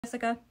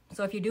Jessica.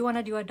 So if you do want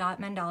to do a dot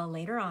mandala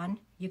later on,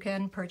 you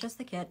can purchase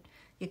the kit.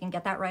 You can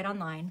get that right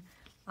online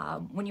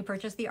when you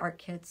purchase the art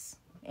kits.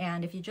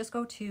 And if you just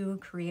go to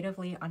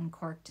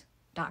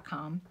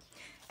creativelyuncorked.com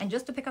and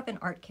just to pick up an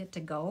art kit to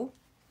go,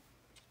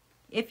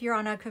 if you're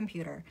on a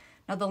computer.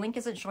 Now the link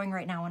isn't showing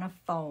right now on a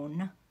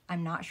phone.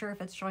 I'm not sure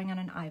if it's showing on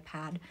an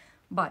iPad,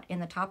 but in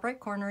the top right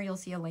corner, you'll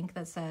see a link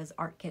that says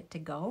art kit to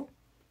go.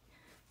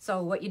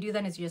 So what you do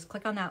then is you just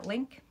click on that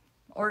link,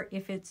 or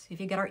if you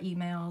get our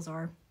emails,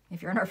 or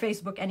if you're on our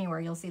Facebook,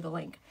 anywhere, you'll see the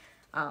link.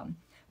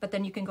 But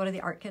then you can go to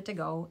the art kit to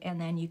go, and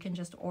then you can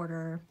just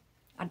order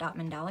a dot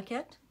mandala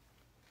kit.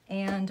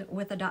 And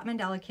with the dot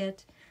mandala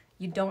kit,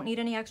 you don't need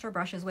any extra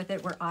brushes with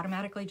it. We're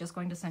automatically just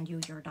going to send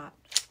you your dot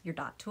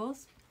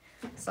tools.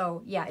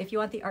 So yeah, if you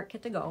want the art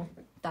kit to go,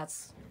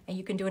 and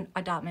you can do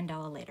a dot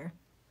mandala later.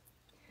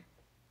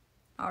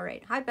 All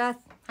right, hi Beth,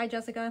 hi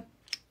Jessica.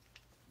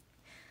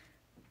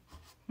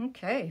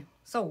 Okay,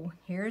 so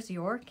here's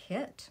your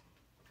kit.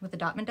 With the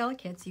dot mandala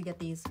kits, you get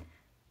these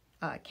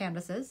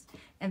canvases,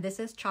 and this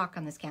is chalk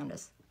on this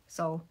canvas.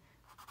 So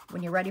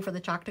when you're ready for the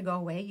chalk to go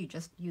away, you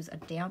just use a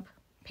damp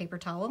paper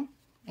towel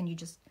and you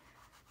just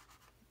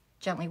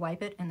gently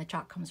wipe it and the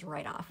chalk comes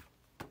right off.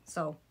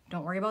 So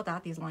don't worry about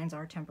that. These lines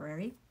are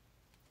temporary.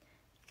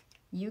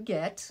 You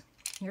get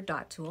your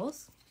dot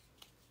tools.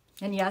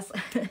 And yes,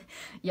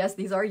 yes,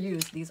 these are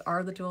used. These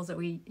are the tools that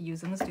we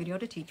use in the studio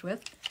to teach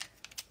with.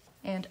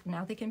 And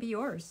now they can be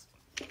yours.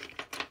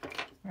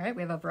 All right,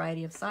 we have a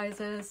variety of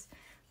sizes.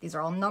 These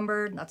are all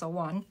numbered, that's a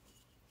 1.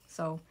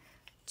 So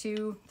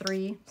 2,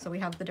 3, so we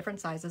have the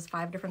different sizes,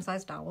 5 different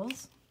size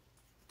dowels.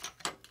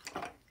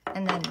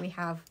 And then we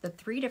have the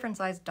 3 different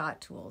size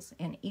dot tools,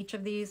 and each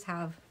of these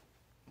have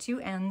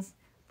 2 ends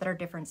that are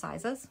different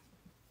sizes.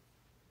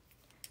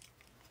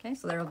 Okay,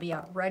 so there will be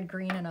a red,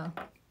 green, and a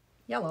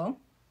yellow.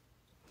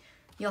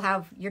 You'll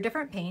have your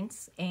different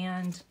paints,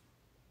 and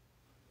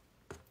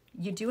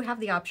you do have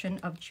the option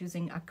of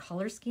choosing a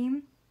color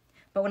scheme.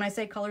 But when I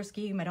say color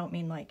scheme, I don't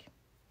mean like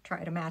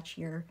try to match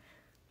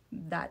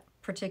that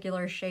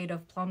particular shade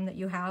of plum that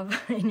you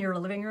have in your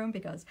living room,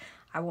 because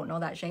I won't know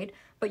that shade.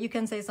 But you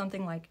can say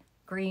something like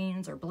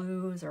greens or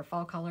blues or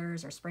fall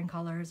colors or spring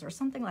colors or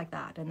something like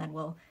that, and then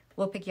we'll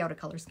pick you out a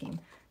color scheme.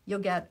 You'll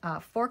get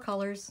 4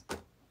 colors,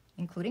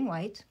 including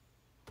white,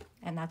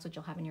 and that's what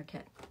you'll have in your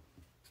kit.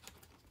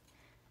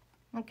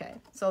 Okay,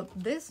 so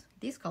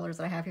these colors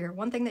that I have here,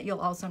 one thing that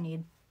you'll also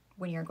need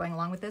when you're going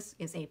along with this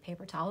is a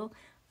paper towel.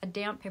 A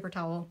damp paper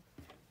towel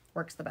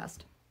works the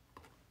best.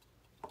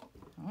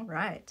 All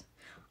right,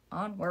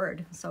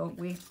 onward. So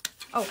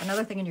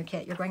another thing in your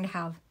kit, you're going to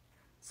have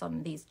some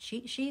of these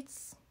cheat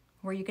sheets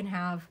where you can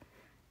have,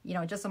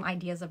 just some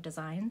ideas of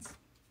designs.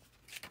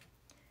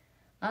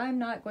 I'm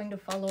not going to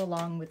follow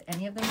along with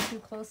any of them too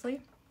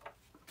closely.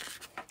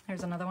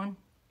 Here's another one.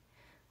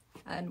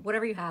 And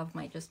whatever you have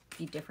might just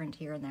be different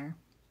here and there.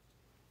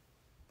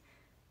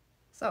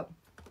 So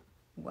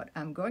what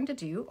I'm going to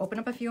do, open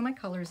up a few of my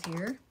colors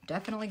here.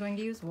 Definitely going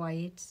to use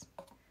white.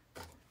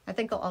 I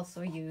think I'll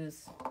also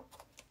use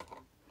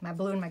my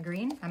blue and my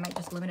green. I might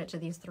just limit it to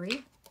these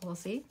 3. We'll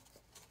see.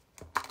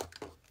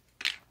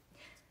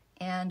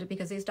 And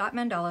because these dot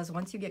mandalas,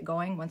 once you get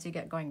going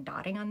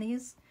dotting on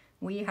these,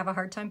 we have a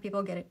hard time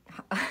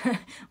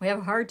we have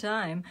a hard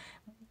time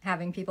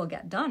having people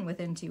get done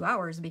within 2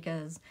 hours,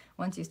 because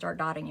once you start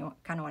dotting, you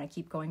kind of want to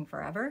keep going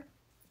forever.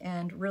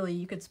 And really,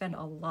 you could spend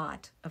a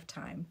lot of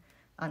time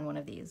on one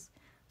of these.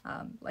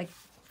 Like,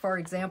 for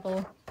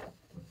example,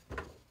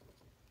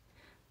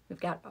 we've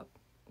got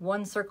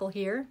 1 circle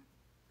here,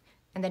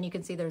 and then you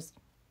can see there's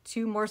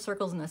 2 more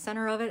circles in the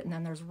center of it, and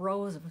then there's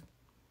rows of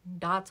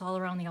dots all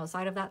around the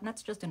outside of that, and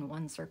that's just in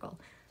 1 circle.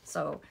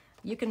 So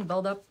you can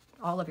build up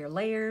all of your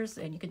layers,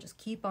 and you can just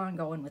keep on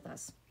going with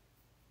this.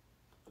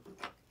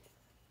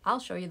 I'll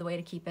show you the way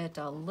to keep it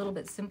a little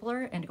bit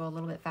simpler and to go a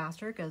little bit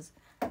faster, because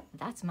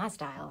that's my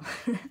style.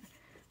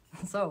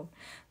 So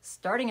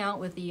starting out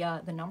with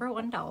the number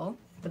 1 dowel,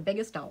 the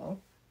biggest dowel.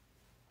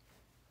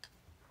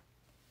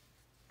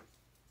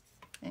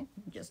 Okay,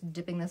 just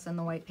dipping this in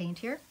the white paint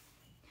here.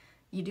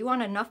 You do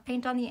want enough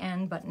paint on the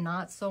end, but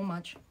not so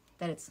much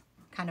that it's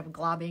kind of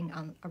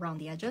globbing around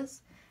the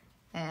edges.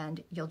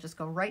 And you'll just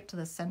go right to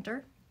the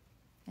center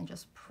and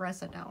just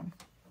press it down.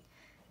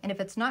 And if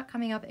it's not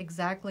coming up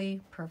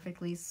exactly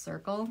perfectly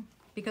circle,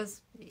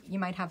 because you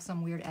might have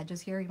some weird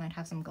edges here, you might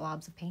have some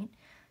globs of paint,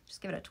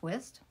 just give it a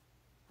twist,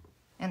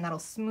 and that'll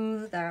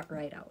smooth that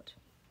right out.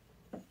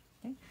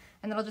 Okay?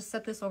 And then I'll just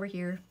set this over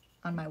here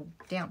on my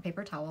damp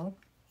paper towel,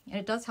 and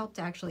it does help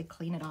to actually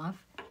clean it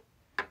off,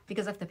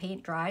 because if the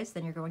paint dries,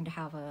 then you're going to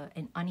have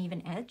an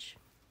uneven edge.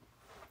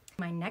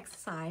 My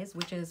next size,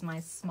 which is my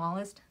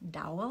smallest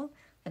dowel,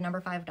 the number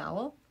 5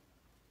 dowel.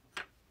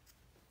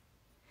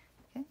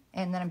 Okay,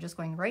 and then I'm just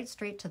going right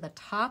straight to the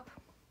top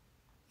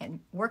and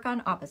work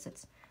on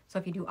opposites. So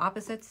if you do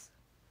opposites,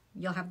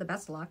 you'll have the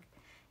best luck,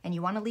 and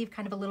you want to leave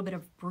kind of a little bit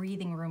of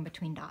breathing room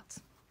between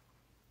dots.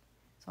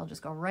 So I'll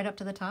just go right up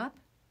to the top,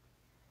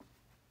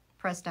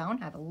 press down,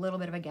 have a little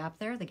bit of a gap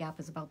there. The gap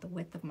is about the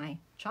width of my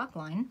chalk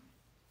line.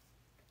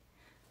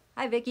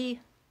 Hi, Vicky.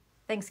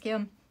 Thanks,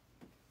 Kim.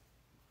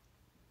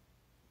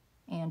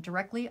 And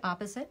directly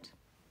opposite.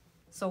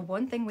 So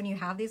one thing when you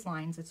have these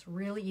lines, it's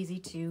really easy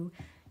to,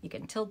 you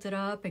can tilt it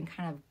up and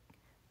kind of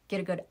get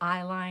a good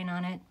eye line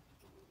on it.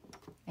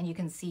 And you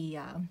can see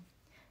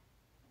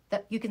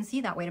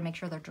that way to make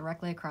sure they're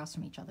directly across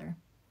from each other.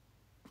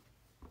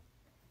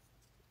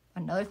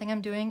 Another thing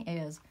I'm doing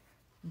is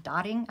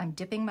dotting. I'm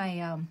dipping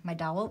my, my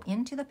dowel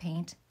into the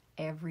paint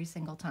every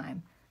single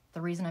time. The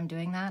reason I'm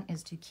doing that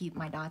is to keep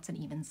my dots an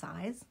even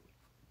size.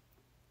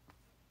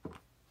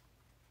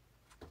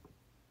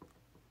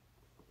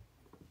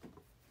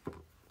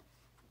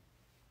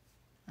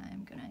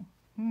 I'm gonna,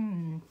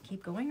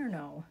 keep going or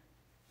no?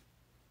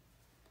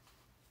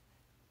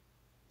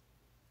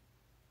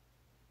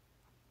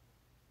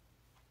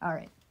 All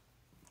right,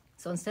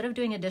 so instead of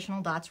doing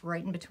additional dots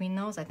right in between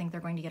those, I think they're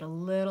going to get a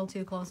little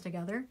too close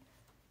together.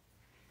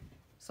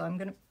 So I'm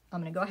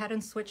gonna go ahead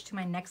and switch to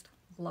my next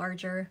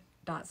larger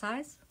dot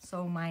size.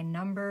 So my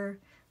number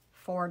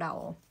 4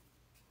 dowel.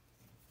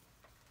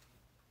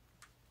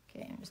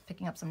 Okay, I'm just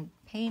picking up some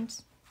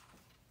paint,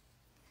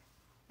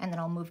 and then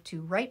I'll move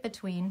to right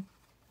between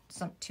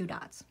some 2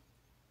 dots.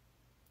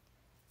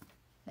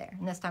 There,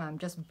 and this time I'm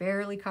just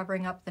barely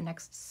covering up the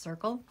next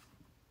circle.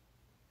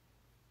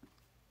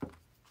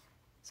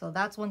 So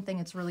that's one thing,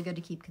 it's really good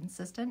to keep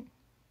consistent.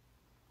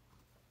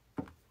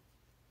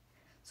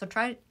 So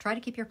try to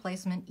keep your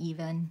placement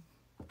even.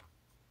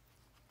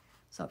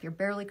 So if you're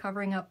barely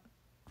covering up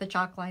the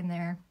chalk line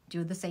there,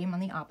 do the same on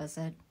the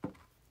opposite.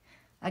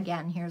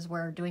 Again, here's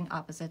where doing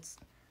opposites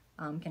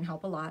can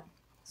help a lot.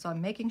 So I'm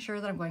making sure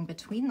that I'm going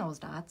between those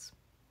dots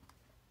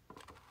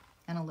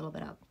and a little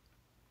bit up.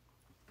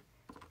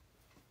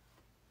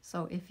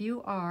 So if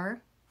you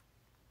are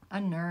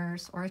a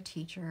nurse or a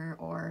teacher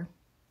or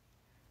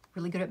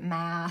really good at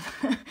math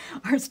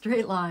or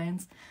straight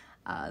lines,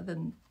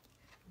 then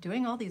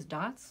doing all these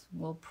dots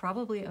will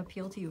probably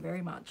appeal to you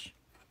very much.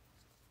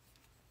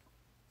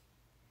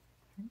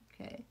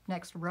 Okay,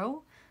 next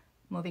row,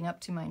 moving up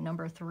to my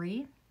number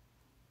 3.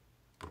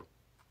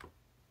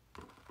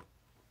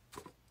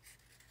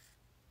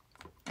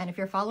 And if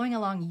you're following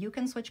along, you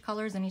can switch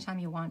colors anytime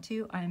you want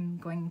to. I'm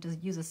going to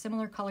use a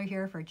similar color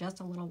here for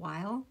just a little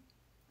while.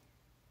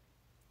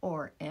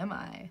 Or am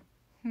I?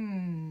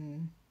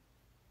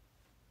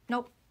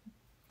 Nope.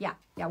 Yeah,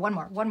 one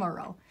more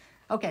row.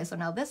 Okay, so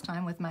now this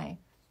time with my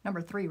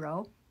number 3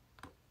 row,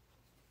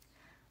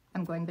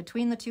 I'm going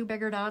between the 2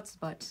 bigger dots,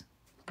 but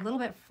a little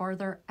bit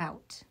farther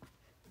out.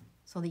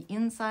 So the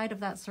inside of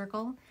that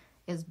circle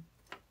is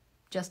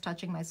just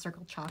touching my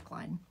circle chalk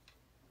line.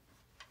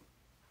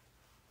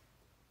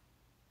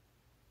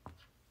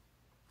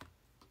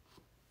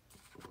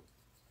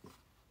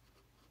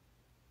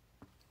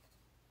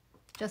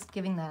 Just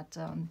giving that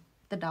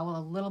the dowel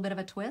a little bit of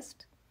a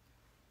twist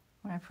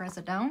when I press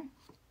it down.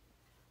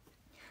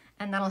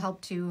 And that'll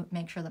help to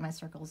make sure that my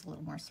circle is a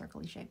little more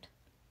circly shaped.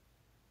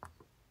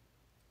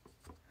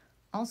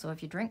 Also,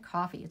 if you drink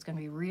coffee, it's going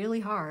to be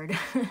really hard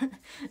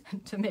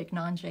to make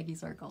non-shaky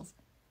circles.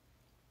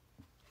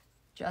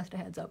 Just a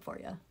heads up for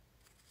you.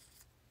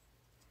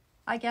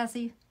 Hi,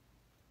 Cassie.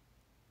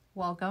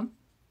 Welcome.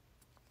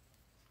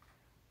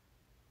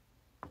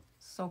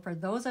 So for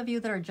those of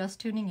you that are just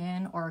tuning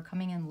in or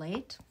coming in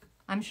late,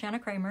 I'm Shanna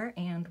Cramer,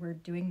 and we're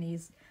doing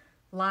these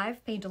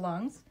live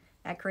paint-alongs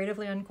at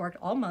Creatively Uncorked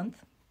all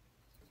month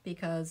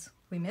because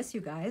we miss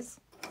you guys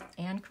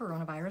and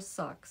coronavirus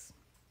sucks.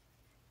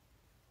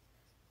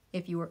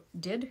 If you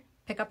did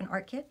pick up an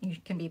art kit, you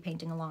can be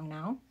painting along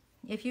now.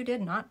 If you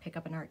did not pick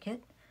up an art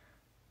kit,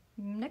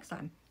 next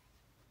time.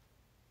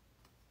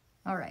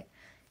 All right,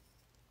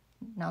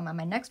 now I'm on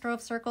my next row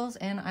of circles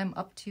and I'm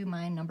up to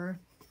my number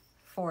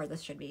 4.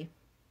 This should be,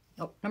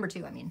 oh, number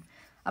 2, I mean,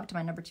 up to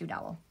my number 2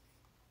 dowel.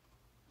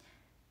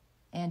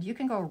 And you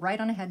can go right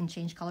on ahead and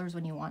change colors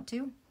when you want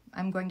to.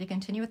 I'm going to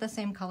continue with the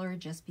same color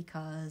just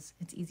because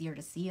it's easier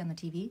to see on the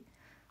TV.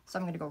 So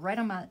I'm going to go right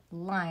on my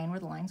line where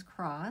the lines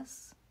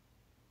cross.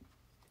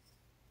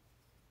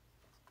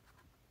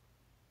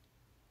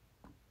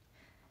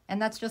 And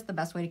that's just the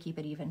best way to keep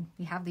it even.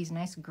 We have these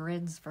nice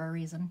grids for a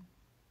reason.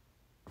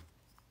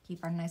 Keep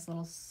our nice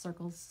little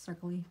circles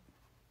circly.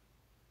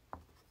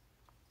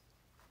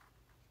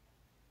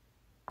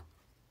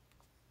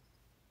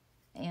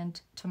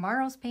 And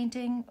tomorrow's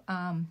painting,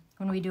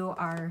 when we do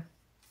our,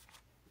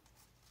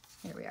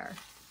 here we are,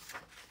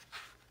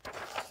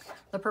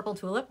 the purple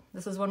tulip.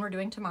 This is one we're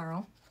doing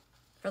tomorrow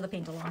for the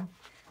paint-along.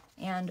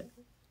 And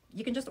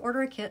you can just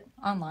order a kit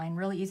online,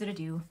 really easy to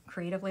do,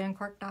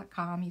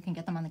 creativelyuncorked.com. You can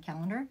get them on the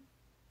calendar.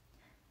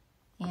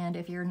 And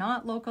if you're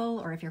not local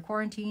or if you're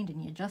quarantined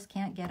and you just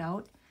can't get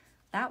out,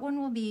 that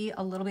one will be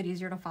a little bit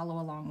easier to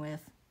follow along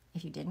with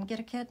if you didn't get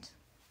a kit.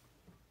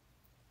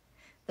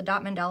 The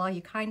dot mandala,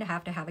 you kind of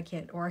have to have a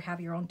kit or have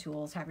your own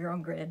tools, have your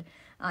own grid.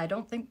 I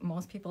don't think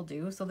most people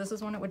do, so this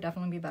is one it would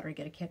definitely be better to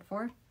get a kit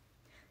for.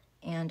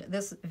 And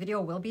this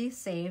video will be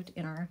saved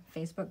in our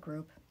Facebook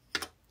group.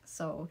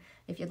 So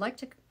if you'd like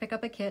to pick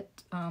up a kit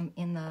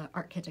in the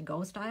Art Kit to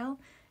Go style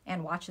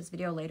and watch this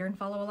video later and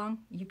follow along,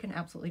 you can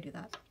absolutely do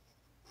that.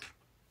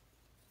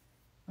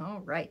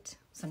 All right,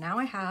 so now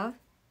I have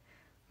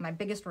my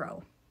biggest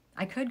row.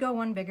 I could go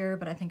one bigger,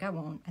 but I think I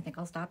won't. I think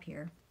I'll stop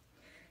here.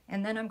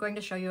 And then I'm going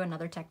to show you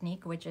another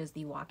technique, which is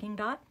the walking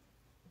dot.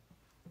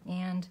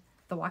 And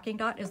the walking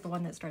dot is the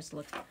one that starts to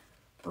look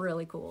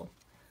really cool.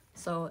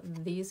 So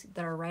these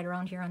that are right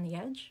around here on the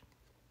edge,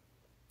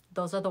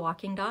 those are the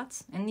walking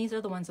dots, and these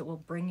are the ones that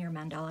will bring your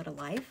mandala to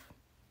life.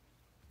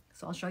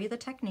 So I'll show you the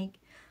technique.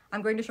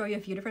 I'm going to show you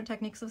a few different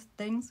techniques of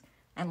things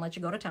and let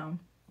you go to town.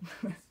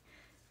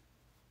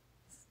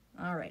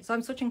 All right, so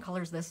I'm switching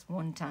colors this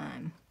one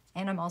time.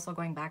 And I'm also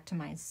going back to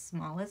my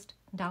smallest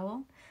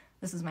dowel.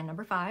 This is my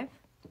number 5.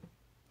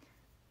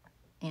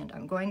 And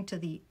I'm going to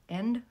the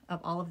end of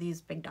all of these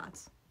big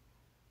dots.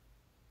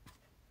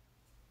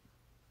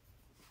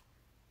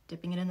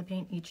 Dipping it in the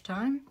paint each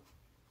time,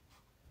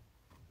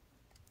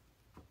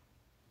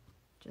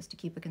 just to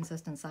keep a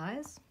consistent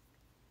size.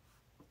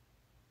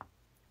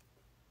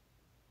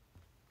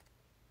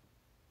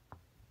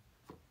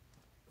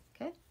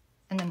 Okay,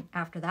 and then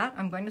after that,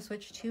 I'm going to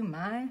switch to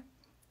my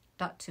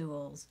dot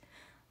tools.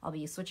 I'll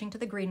be switching to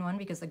the green one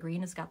because the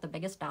green has got the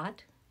biggest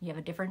dot. You have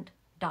a different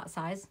dot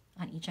size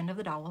on each end of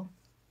the dowel.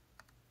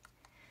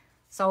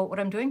 So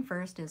what I'm doing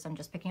first is I'm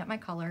just picking up my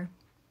color,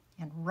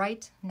 and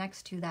right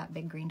next to that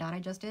big green dot I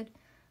just did,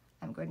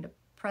 I'm going to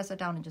press it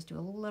down and just do a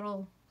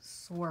little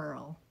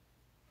swirl.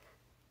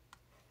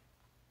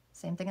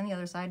 Same thing on the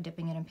other side,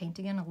 dipping it and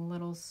painting in a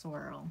little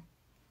swirl.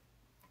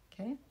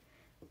 Okay,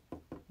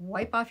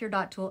 wipe off your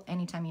dot tool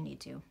anytime you need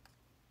to.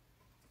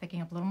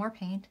 Picking up a little more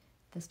paint,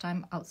 this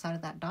time outside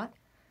of that dot,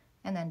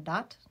 and then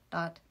dot,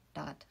 dot,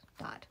 dot,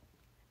 dot.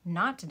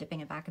 Not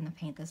dipping it back in the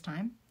paint this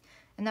time.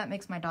 And that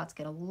makes my dots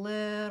get a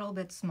little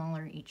bit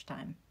smaller each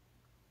time.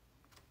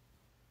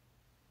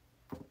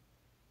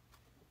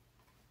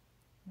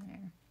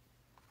 There.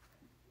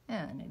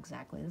 And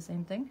exactly the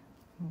same thing.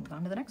 Move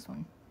on to the next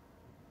one.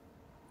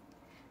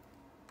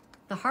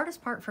 The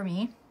hardest part for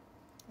me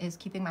is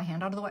keeping my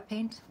hand out of the wet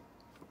paint.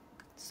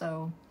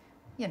 So,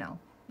 you know,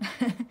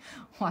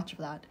 watch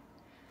for that.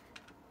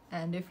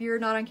 And if you're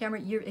not on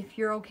camera, if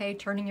you're okay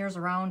turning yours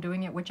around,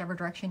 doing it whichever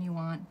direction you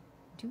want,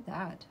 do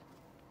that.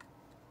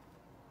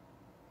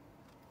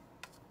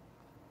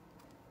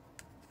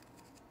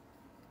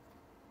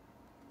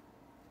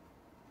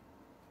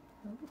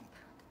 Oop,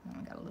 that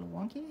one got a little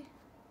wonky.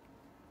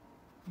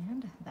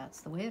 And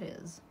that's the way it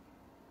is.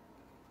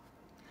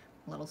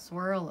 A little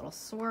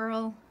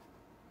swirl,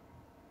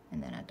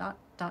 and then a dot,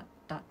 dot,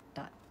 dot,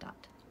 dot,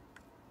 dot.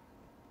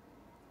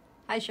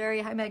 Hi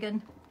Sherry, hi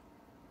Megan.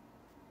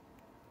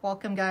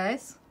 Welcome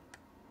guys.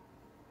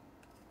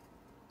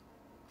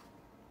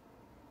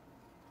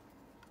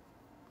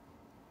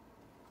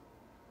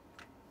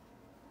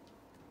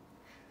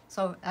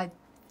 So I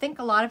think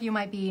a lot of you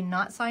might be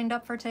not signed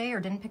up for today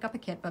or didn't pick up a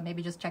kit, but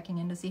maybe just checking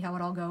in to see how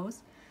it all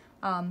goes.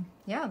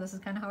 Yeah, this is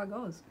kind of how it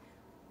goes.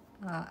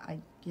 I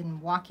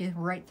can walk you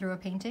right through a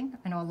painting.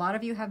 I know a lot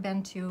of you have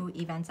been to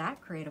events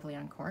at Creatively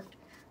Uncorked,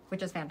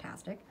 which is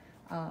fantastic.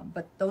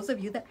 But those of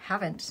you that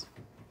haven't,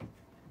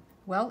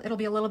 well, it'll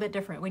be a little bit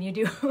different when you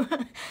do.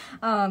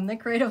 The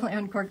Creatively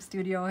Uncorked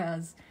studio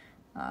has,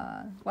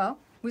 well,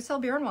 we sell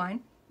beer and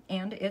wine,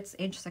 and it's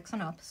age 6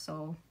 and up,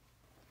 so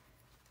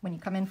when you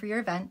come in for your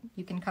event,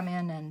 you can come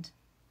in and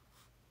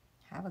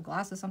have a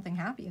glass of something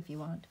happy if you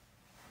want.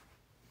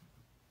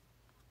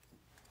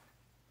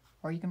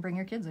 Or you can bring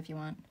your kids if you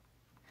want.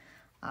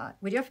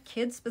 We do have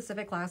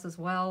kids-specific class as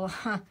well.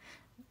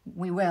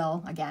 We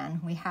will,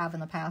 again. We have in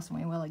the past, and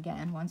we will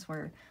again once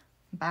we're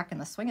back in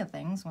the swing of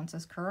things, once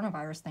this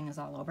coronavirus thing is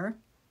all over.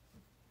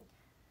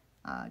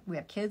 We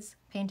have kids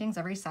paintings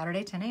every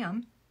Saturday, 10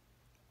 a.m.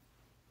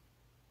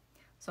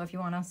 So if you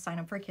want to sign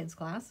up for a kids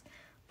class.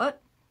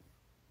 But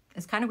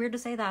it's kind of weird to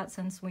say that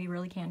since we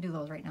really can't do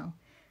those right now.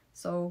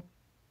 So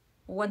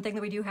one thing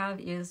that we do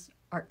have is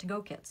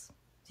art-to-go kits.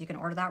 So you can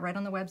order that right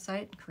on the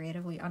website,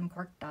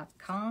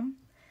 creativelyuncorked.com.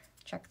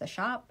 Check the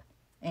shop,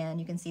 and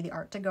you can see the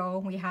art-to-go.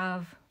 We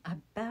have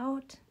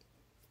about,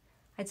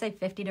 I'd say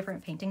 50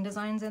 different painting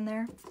designs in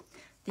there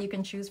that you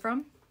can choose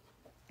from.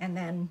 And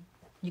then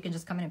you can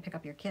just come in and pick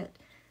up your kit.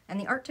 And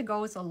the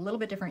art-to-go is a little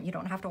bit different. You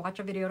don't have to watch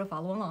a video to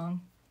follow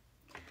along.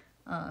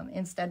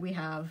 Instead, we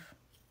have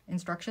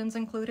instructions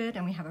included,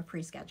 and we have a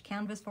pre-sketched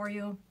canvas for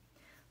you.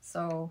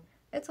 So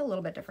it's a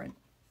little bit different.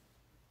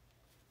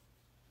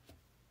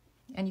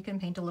 And you can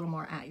paint a little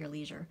more at your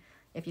leisure.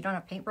 If you don't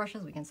have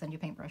paintbrushes, we can send you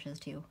paintbrushes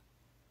too.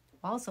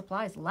 While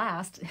supplies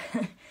last,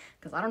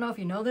 because I don't know if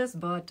you know this,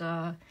 but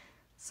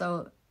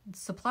so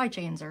supply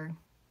chains are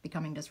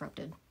becoming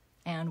disrupted.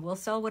 And we'll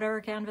sell whatever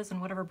canvas and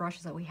whatever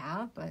brushes that we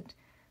have, but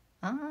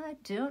I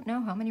don't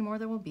know how many more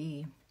there will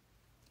be.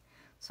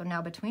 So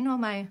now between all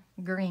my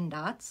green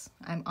dots,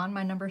 I'm on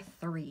my number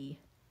 3.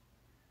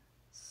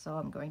 So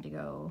I'm going to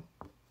go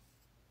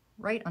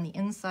right on the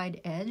inside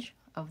edge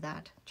of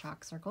that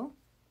chalk circle.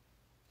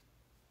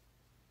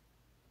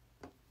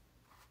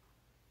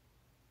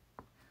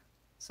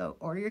 So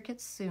order your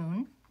kits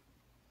soon.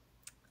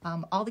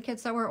 All the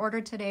kits that were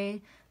ordered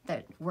today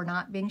that were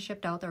not being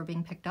shipped out, that were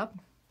being picked up,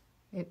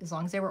 as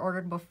long as they were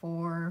ordered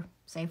before,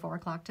 say, 4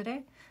 o'clock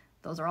today.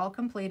 Those are all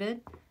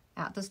completed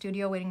at the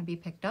studio waiting to be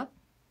picked up.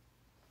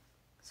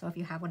 So if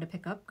you have one to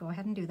pick up, go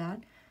ahead and do that.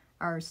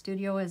 Our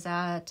studio is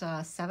at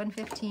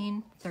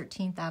 715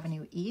 13th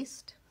Avenue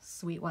East,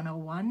 Suite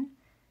 101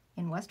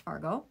 in West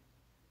Fargo.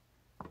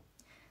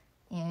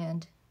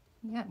 And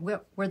yeah,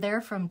 we're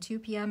there from 2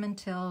 p.m.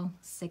 until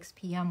 6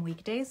 p.m.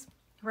 weekdays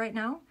right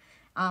now,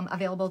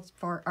 available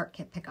for art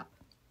kit pickup.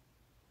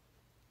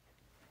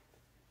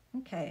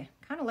 Okay,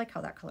 kind of like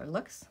how that color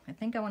looks. I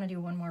think I want to do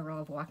one more row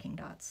of walking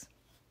dots.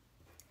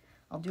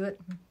 I'll do it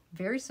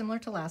very similar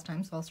to last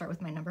time, so I'll start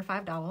with my number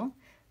 5 dowel,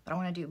 but I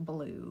want to do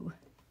blue.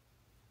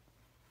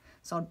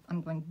 So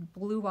I'm going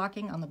blue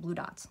walking on the blue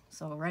dots.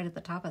 So right at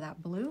the top of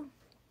that blue,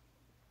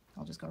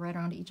 I'll just go right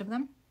around to each of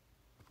them.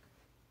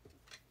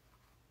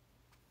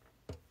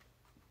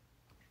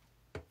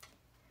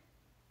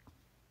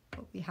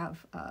 We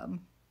have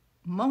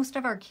most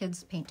of our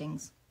kids'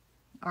 paintings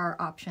are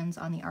options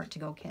on the Art to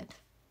Go kit.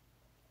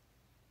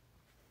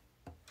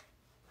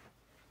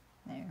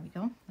 There we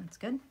go, that's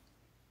good.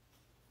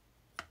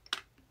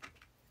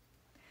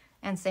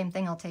 And same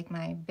thing, I'll take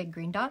my big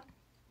green dot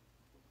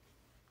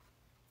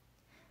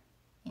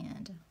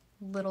and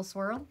little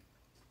swirl,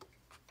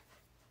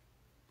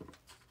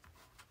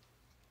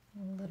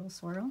 little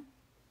swirl,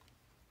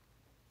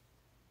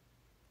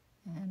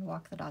 and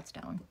walk the dots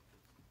down.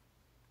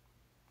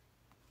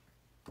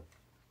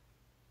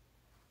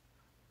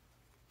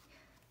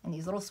 And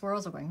these little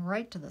swirls are going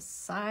right to the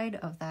side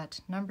of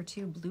that number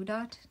 2 blue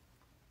dot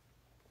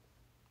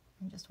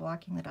and just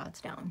walking the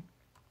dots down.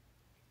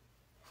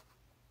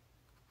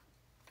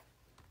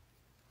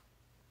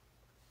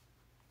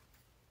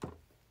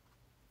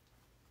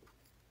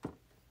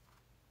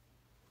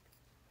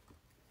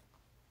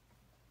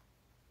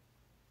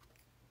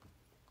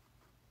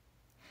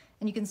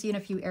 And you can see in a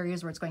few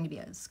areas where it's going to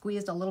be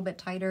squeezed a little bit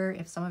tighter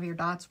if some of your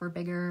dots were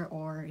bigger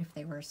or if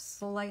they were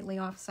slightly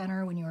off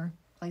center when you were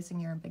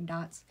placing your big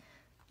dots.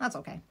 That's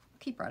okay.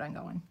 Keep right on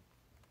going.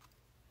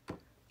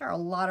 There are a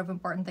lot of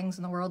important things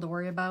in the world to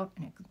worry about,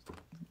 and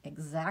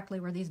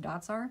exactly where these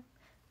dots are,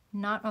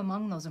 not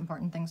among those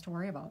important things to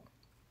worry about.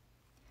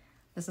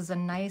 This is a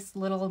nice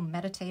little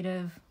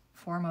meditative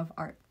form of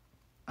art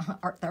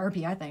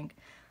therapy, I think,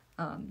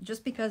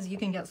 just because you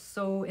can get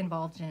so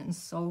involved in it and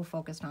so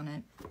focused on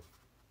it,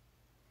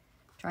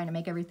 trying to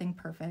make everything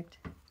perfect.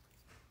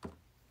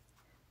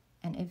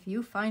 And if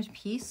you find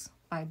peace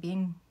by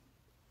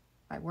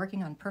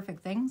working on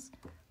perfect things,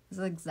 this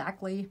is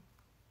exactly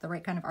the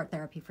right kind of art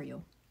therapy for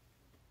you.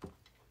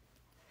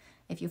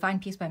 If you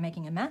find peace by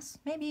making a mess,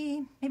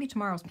 maybe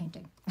tomorrow's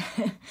painting.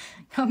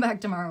 Come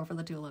back tomorrow for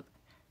the tulip.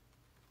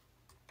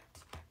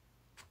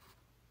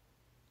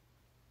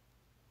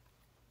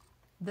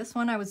 This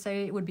one I would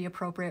say it would be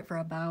appropriate for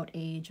about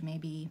age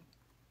maybe,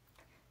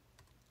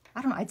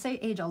 I don't know, I'd say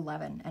age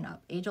 11 and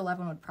up. Age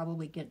 11 would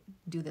probably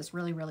do this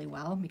really, really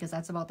well because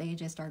that's about the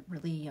age I start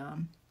really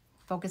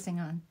focusing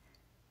on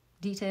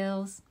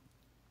details.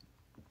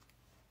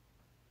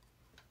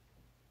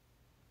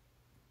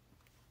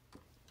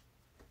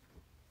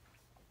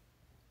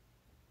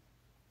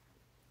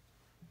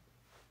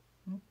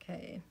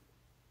 Okay.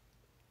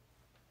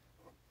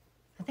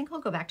 I think I'll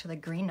go back to the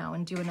green now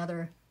and do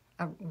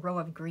a row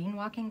of green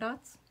walking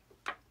dots.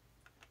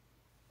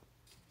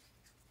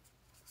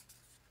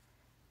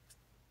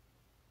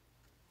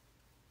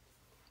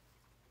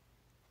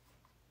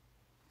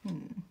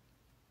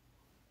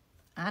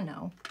 I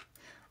know.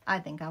 I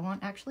think I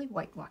want actually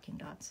white walking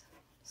dots.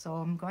 So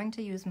I'm going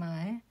to use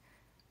my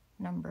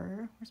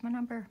number, where's my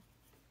number?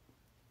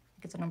 I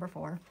think it's a number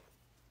 4.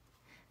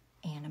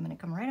 And I'm going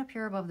to come right up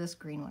here above this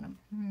green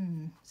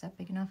one. Is that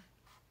big enough?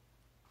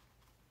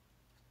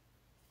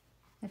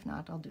 If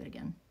not, I'll do it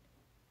again.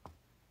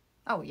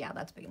 Oh yeah,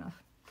 that's big enough.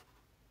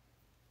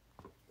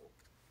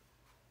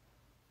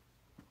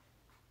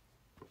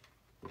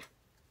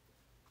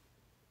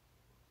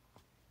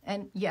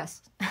 And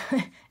yes,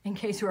 in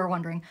case you are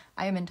wondering,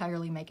 I am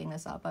entirely making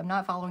this up. I'm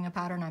not following a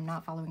pattern. I'm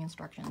not following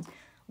instructions.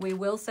 We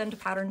will send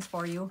patterns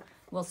for you.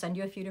 We'll send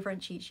you a few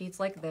different cheat sheets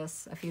like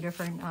this, a few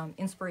different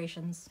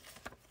inspirations.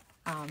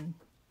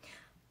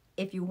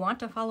 If you want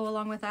to follow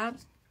along with that,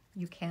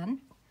 you can.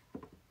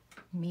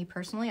 Me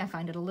personally, I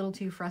find it a little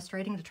too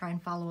frustrating to try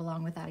and follow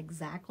along with that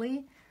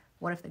exactly.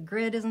 What if the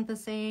grid isn't the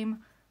same?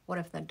 What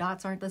if the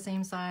dots aren't the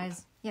same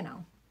size? You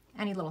know,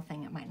 any little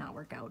thing, it might not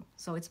work out.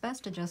 So it's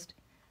best to just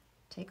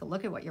take a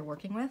look at what you're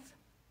working with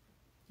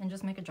and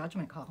just make a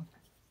judgment call.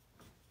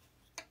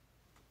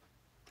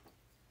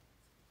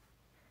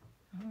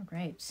 All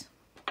right,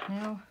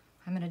 now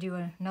I'm going to do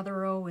another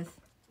row with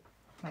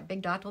my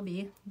big dot will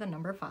be the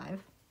number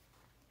 5.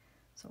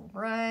 So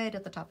right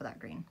at the top of that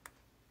green.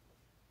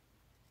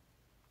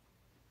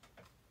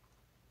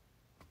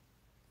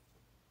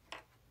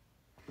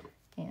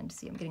 And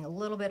see, I'm getting a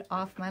little bit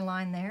off my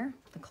line there.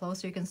 The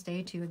closer you can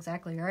stay to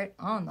exactly right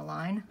on the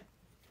line,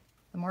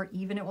 the more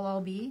even it will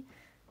all be.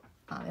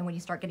 And when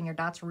you start getting your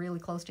dots really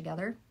close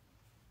together,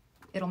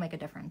 it'll make a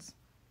difference.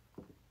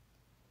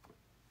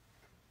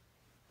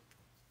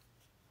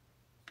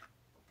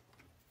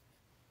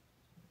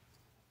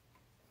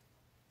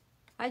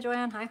 Hi,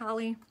 Joanne. Hi,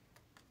 Holly.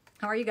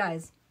 How are you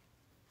guys?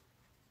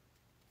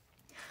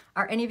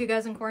 Are any of you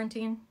guys in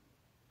quarantine?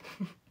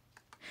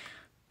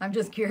 I'm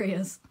just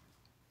curious.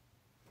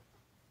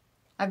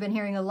 I've been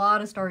hearing a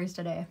lot of stories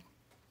today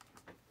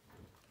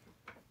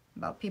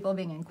about people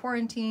being in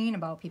quarantine,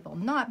 about people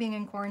not being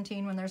in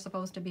quarantine when they're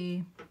supposed to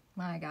be.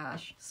 My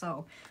gosh.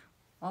 So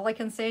all I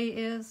can say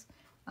is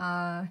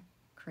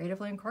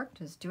Creatively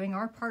Uncorked is doing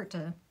our part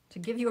to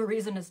give you a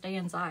reason to stay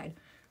inside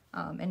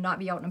and not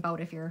be out and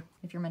about if you're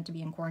meant to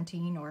be in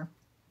quarantine or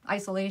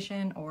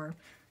isolation or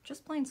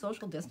just plain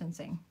social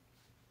distancing.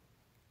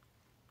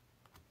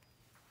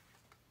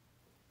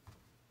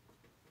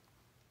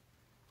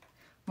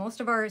 Most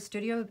of our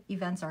studio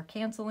events are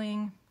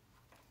canceling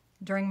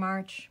during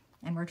March,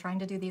 and we're trying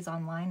to do these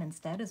online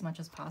instead as much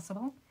as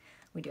possible.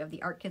 We do have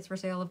the art kits for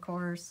sale, of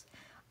course.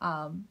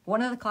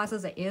 One of the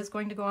classes that is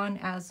going to go on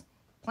as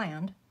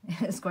planned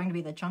is going to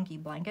be the chunky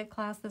blanket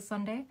class this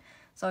Sunday.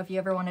 So if you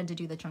ever wanted to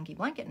do the chunky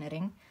blanket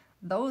knitting,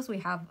 those we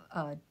have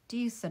a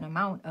decent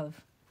amount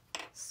of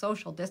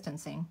social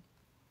distancing.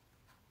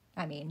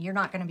 I mean, you're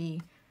not going to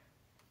be,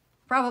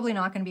 probably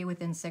not going to be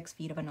within 6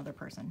 feet of another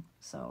person.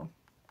 So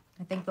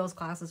I think those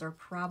classes are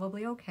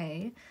probably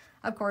okay.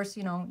 Of course,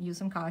 you know, use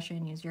some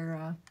caution, use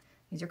your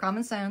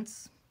common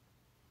sense.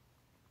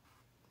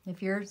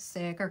 If you're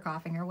sick or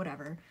coughing or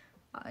whatever,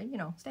 you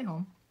know, stay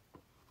home.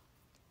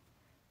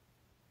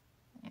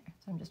 There.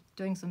 So I'm just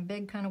doing some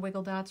big kind of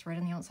wiggle dots right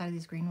on the outside of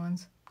these green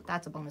ones.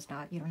 That's a bonus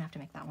dot. You don't have to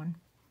make that one.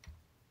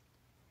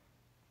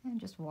 And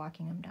just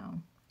walking them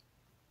down.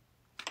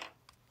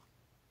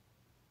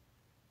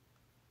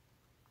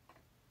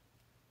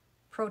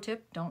 Pro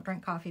tip, don't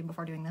drink coffee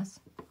before doing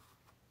this.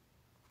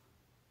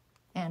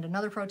 And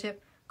another pro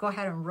tip, go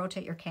ahead and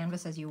rotate your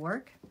canvas as you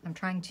work. I'm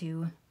trying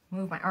to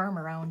move my arm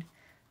around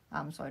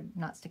so I'm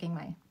not sticking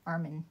my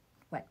arm in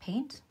wet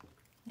paint.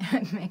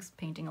 It makes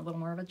painting a little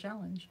more of a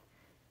challenge.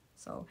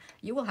 So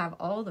you will have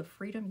all the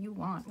freedom you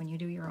want when you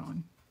do your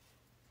own.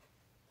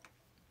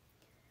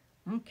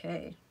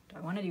 Okay, do I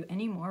want to do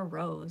any more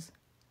rows?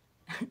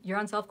 You're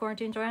on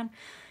self-quarantine, Joanne?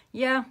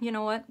 Yeah, you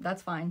know what?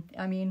 That's fine.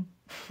 I mean,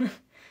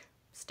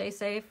 stay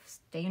safe,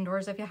 stay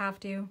indoors if you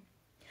have to.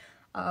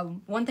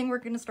 One thing we're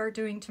going to start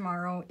doing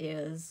tomorrow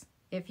is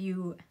if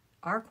you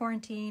are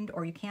quarantined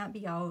or you can't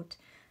be out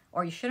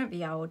or you shouldn't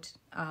be out,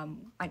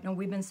 I know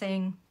we've been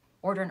saying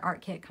order an art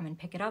kit, come and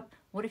pick it up.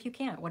 What if you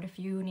can't? What if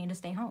you need to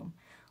stay home?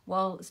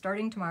 Well,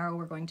 starting tomorrow,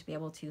 we're going to be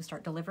able to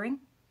start delivering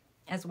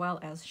as well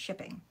as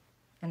shipping.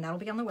 And that'll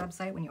be on the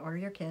website when you order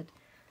your kit.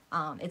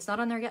 It's not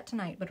on there yet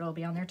tonight, but it'll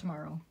be on there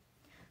tomorrow.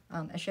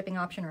 A shipping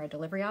option or a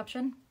delivery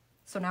option.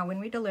 So now when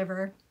we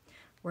deliver,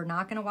 we're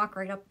not going to walk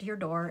right up to your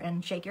door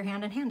and shake your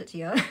hand and hand it to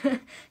you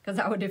because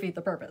that would defeat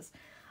the purpose.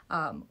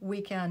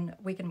 We can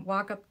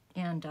walk up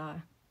and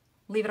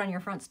leave it on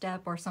your front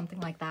step or something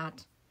like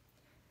that.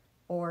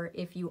 Or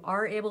if you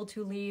are able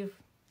to leave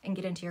and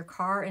get into your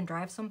car and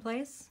drive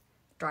someplace,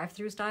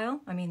 drive-through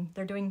style. I mean,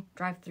 they're doing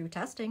drive-through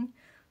testing,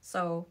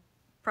 so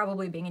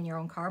probably being in your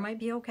own car might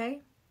be okay.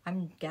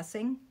 I'm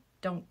guessing.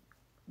 Don't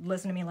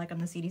listen to me like I'm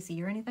the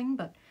CDC or anything,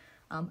 but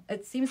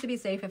it seems to be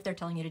safe if they're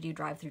telling you to do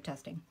drive-through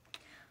testing.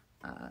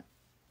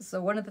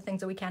 So one of the things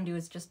that we can do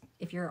is just,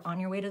 if you're on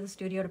your way to the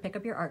studio to pick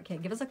up your art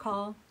kit, give us a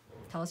call,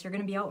 tell us you're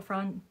going to be out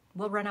front,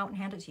 we'll run out and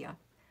hand it to you.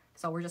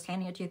 So we're just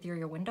handing it to you through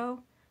your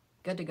window,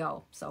 good to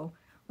go. So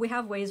we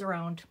have ways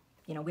around,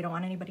 you know, we don't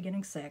want anybody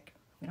getting sick.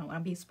 We don't want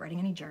to be spreading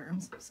any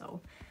germs. So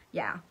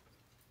yeah,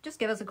 just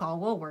give us a call,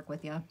 we'll work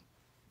with you.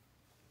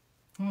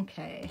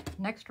 Okay,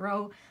 next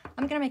row,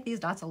 I'm going to make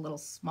these dots a little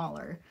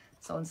smaller.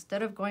 So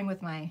instead of going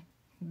with my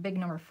big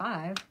number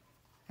 5,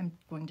 I'm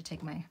going to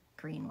take my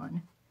green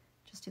one.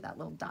 Just do that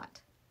little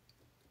dot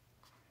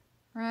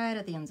right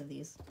at the ends of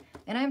these.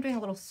 And I'm doing a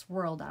little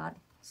swirl dot,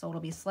 so it'll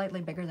be slightly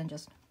bigger than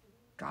just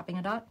dropping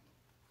a dot.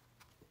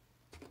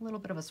 A little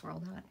bit of a swirl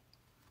dot.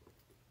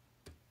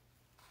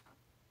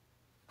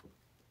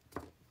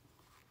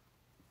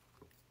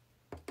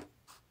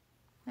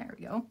 There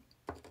we go.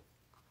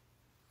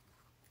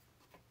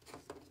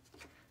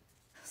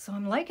 So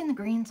I'm liking the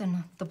greens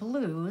and the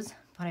blues,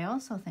 but I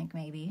also think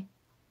maybe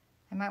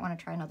I might want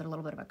to try another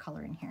little bit of a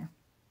color in here.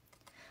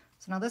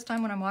 So now this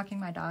time when I'm walking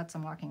my dots,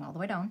 I'm walking all the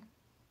way down.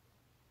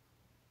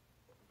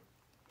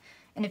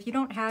 And if you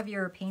don't have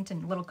your paint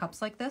in little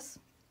cups like this,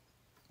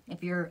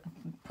 if you're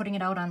putting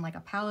it out on like a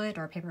palette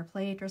or a paper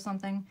plate or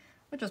something,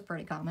 which is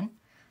pretty common,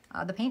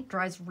 the paint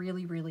dries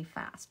really, really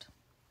fast.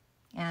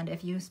 And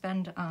if you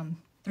spend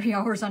 3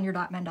 hours on your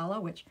dot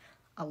mandala, which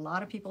a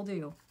lot of people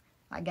do,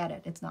 I get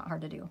it, it's not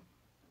hard to do,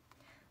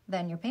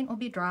 then your paint will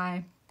be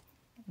dry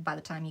by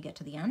the time you get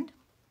to the end.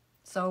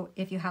 So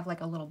if you have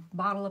like a little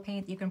bottle of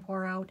paint that you can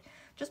pour out,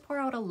 just pour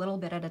out a little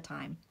bit at a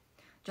time.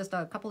 Just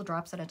a couple of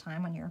drops at a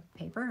time on your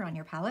paper, on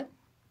your palette.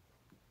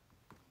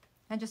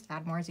 And just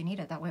add more as you need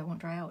it, that way it won't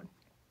dry out.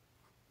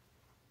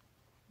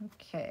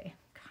 Okay,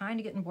 kind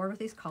of getting bored with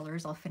these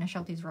colors. I'll finish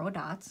out these row of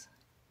dots.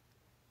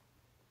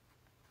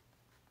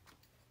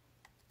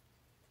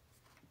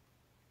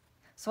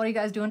 So what are you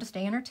guys doing to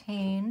stay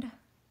entertained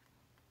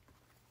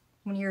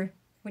when you're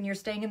when you're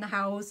staying in the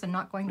house and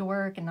not going to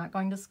work and not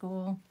going to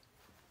school.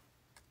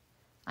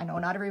 I know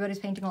not everybody's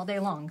painting all day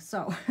long,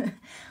 so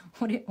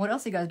what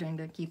else are you guys doing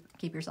to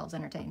keep yourselves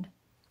entertained?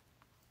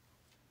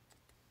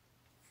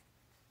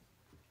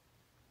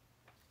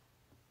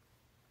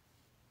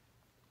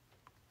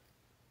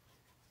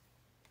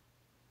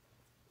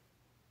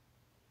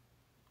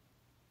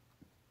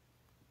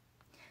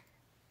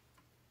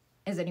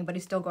 Is anybody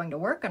still going to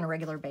work on a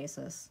regular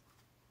basis?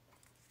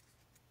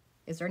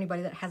 Is there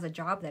anybody that has a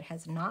job that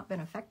has not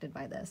been affected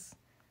by this?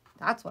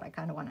 That's what I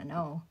kind of want to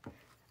know.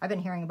 I've been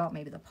hearing about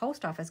maybe the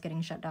post office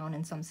getting shut down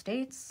in some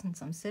states, in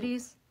some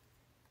cities.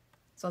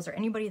 So is there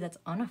anybody that's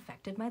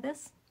unaffected by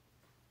this?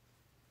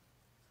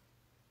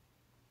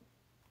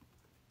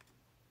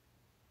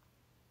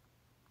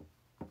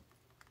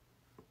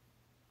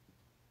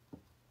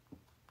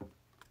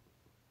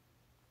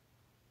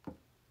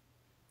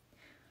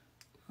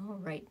 All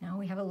right, now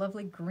we have a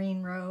lovely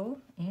green row,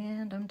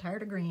 and I'm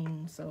tired of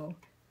green, so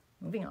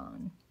moving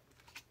on.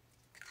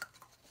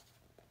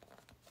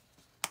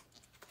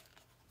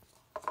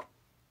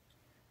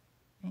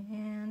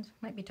 And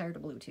might be tired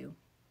of blue too.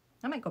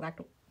 I might go back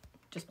to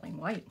just plain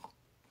white.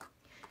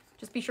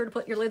 Just be sure to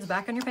put your lids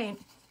back on your paint.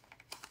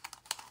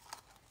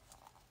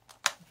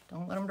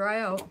 Don't let them dry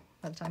out.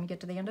 By the time you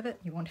get to the end of it,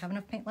 you won't have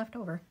enough paint left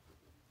over.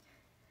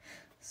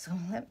 So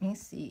let me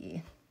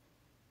see.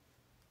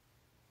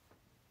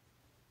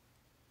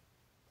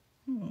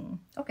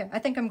 Okay, I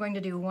think I'm going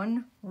to do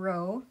one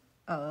row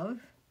of,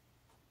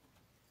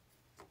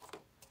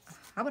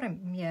 how about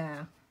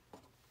yeah,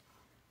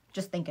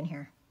 just thinking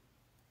here.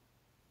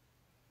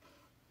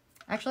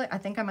 Actually, I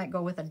think I might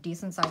go with a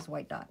decent sized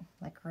white dot,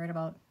 like right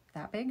about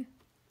that big.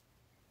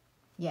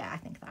 Yeah, I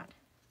think that.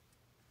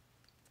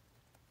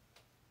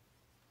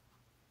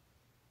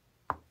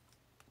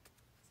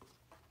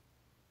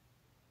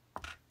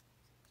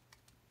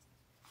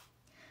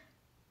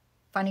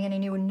 Finding any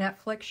new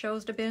Netflix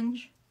shows to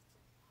binge?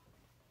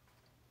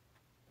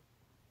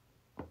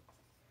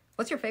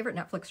 What's your favorite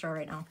Netflix show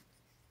right now?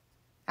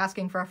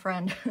 Asking for a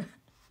friend.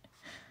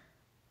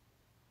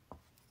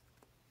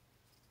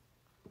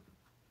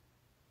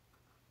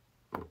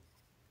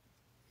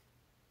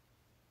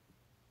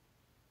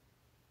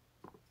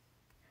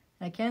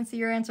 I can't see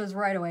your answers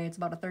right away. It's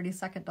about a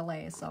 30-second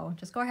delay, so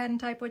just go ahead and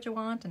type what you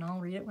want and I'll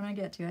read it when I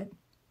get to it.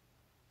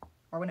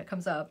 Or when it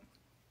comes up.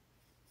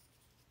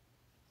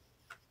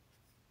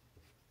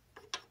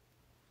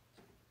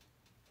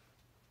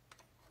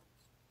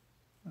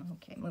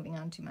 Okay, moving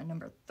on to my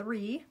number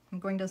 3. I'm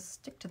going to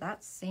stick to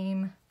that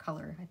same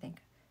color, I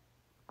think.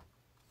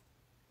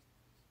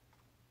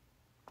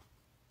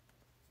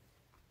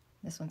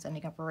 This one's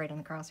ending up right in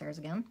the crosshairs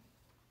again.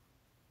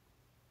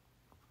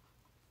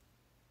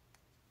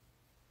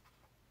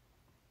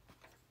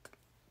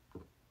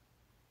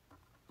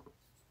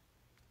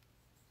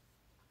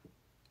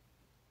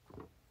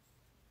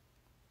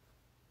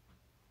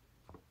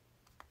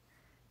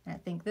 I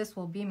think this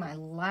will be my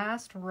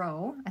last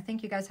row. I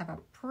think you guys have a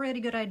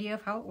pretty good idea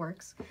of how it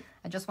works.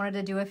 I just wanted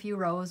to do a few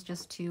rows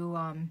just to,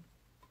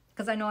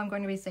 because I know I'm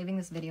going to be saving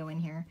this video in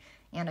here,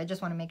 and I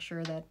just want to make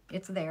sure that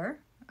it's there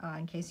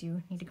in case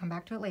you need to come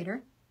back to it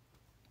later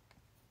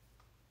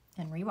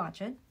and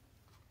rewatch it.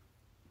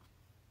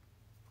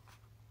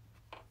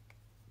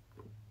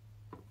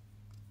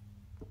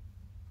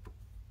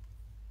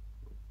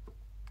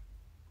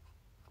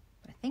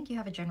 But I think you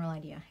have a general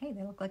idea. Hey,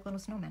 they look like little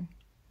snowmen.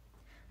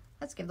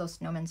 Let's give those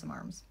snowmen some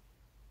arms.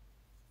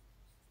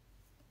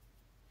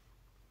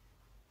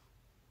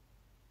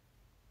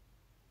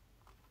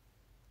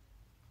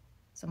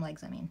 Some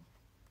legs, I mean.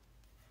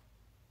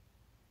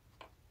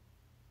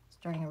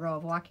 Starting a row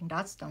of walking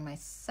dots down my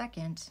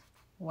second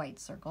white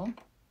circle.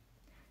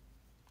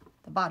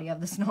 The body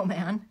of the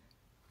snowman.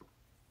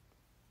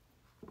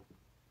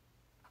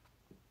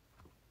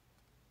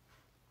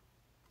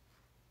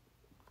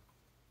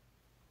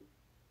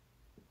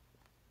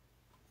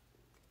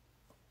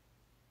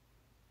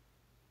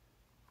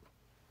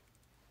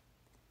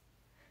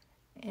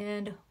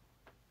 And,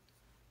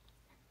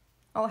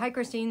 oh, hi,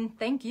 Christine.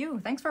 Thank you.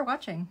 Thanks for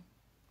watching.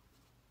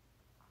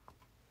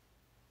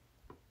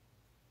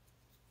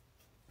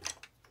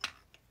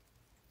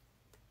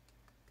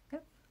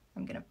 Yep.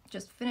 I'm going to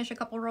just finish a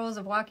couple rows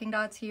of walking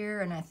dots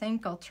here, and I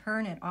think I'll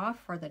turn it off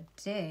for the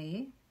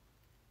day.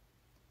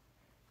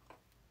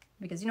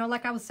 Because, you know,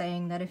 like I was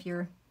saying, that if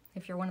you're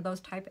one of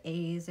those type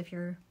A's, if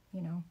you're,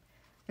 you know,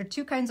 there are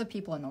two kinds of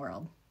people in the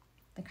world.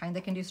 The kind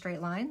that can do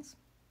straight lines,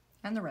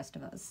 and the rest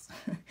of us.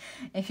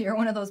 If you're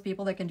one of those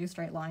people that can do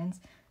straight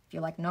lines, if you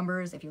like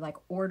numbers, if you like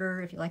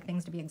order, if you like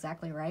things to be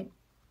exactly right,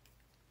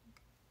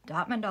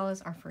 dot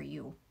mandalas are for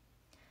you.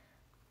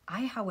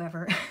 I,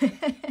 however,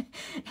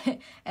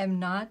 am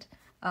not,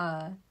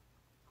 I'm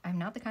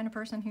not the kind of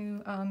person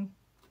who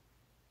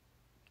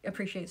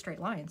appreciates straight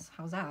lines.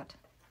 How's that?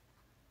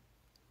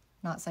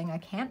 Not saying I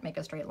can't make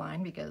a straight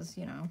line because,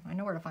 you know, I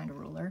know where to find a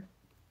ruler,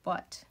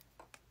 but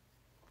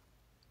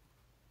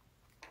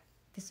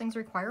these things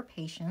require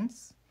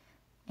patience,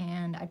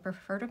 And I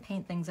prefer to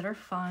paint things that are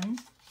fun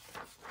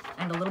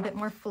and a little bit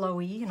more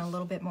flowy and a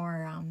little bit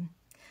more,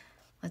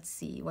 let's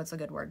see, what's a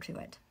good word to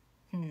it?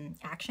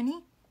 Action-y?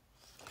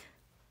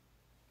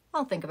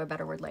 I'll think of a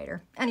better word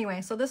later.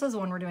 Anyway, so this is the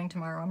one we're doing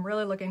tomorrow. I'm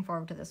really looking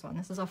forward to this one.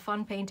 This is a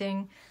fun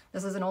painting.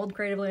 This is an old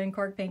Creatively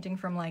Uncorked painting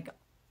from like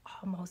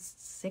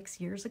almost 6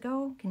 years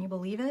ago. Can you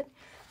believe it?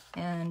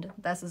 And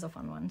this is a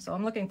fun one. So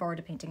I'm looking forward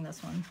to painting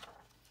this one.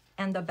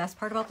 And the best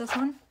part about this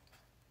one,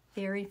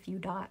 very few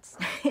dots.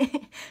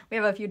 We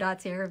have a few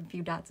dots here, a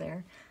few dots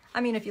there. I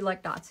mean, if you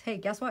like dots, hey,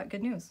 guess what?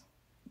 Good news.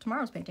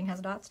 Tomorrow's painting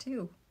has dots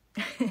too.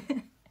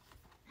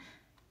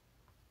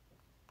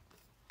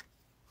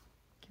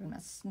 Giving a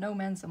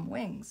snowman some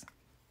wings.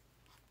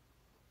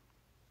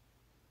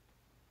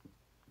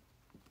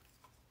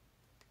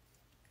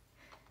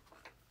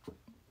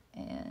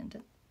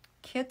 And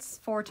kits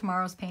for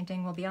tomorrow's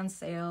painting will be on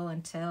sale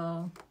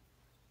until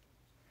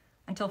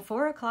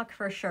 4 o'clock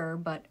for sure,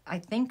 but I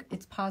think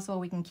it's possible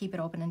we can keep it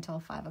open until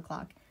 5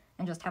 o'clock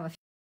and just have a few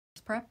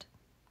prepped.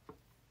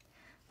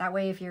 That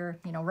way, if you're,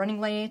 running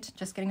late,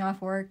 just getting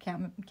off work,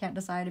 can't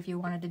decide if you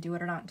wanted to do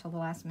it or not until the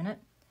last minute,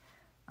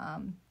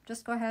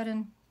 just go ahead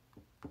and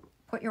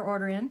put your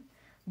order in.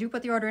 Do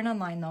put the order in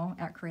online though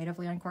at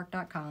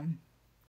creativelyuncorked.com.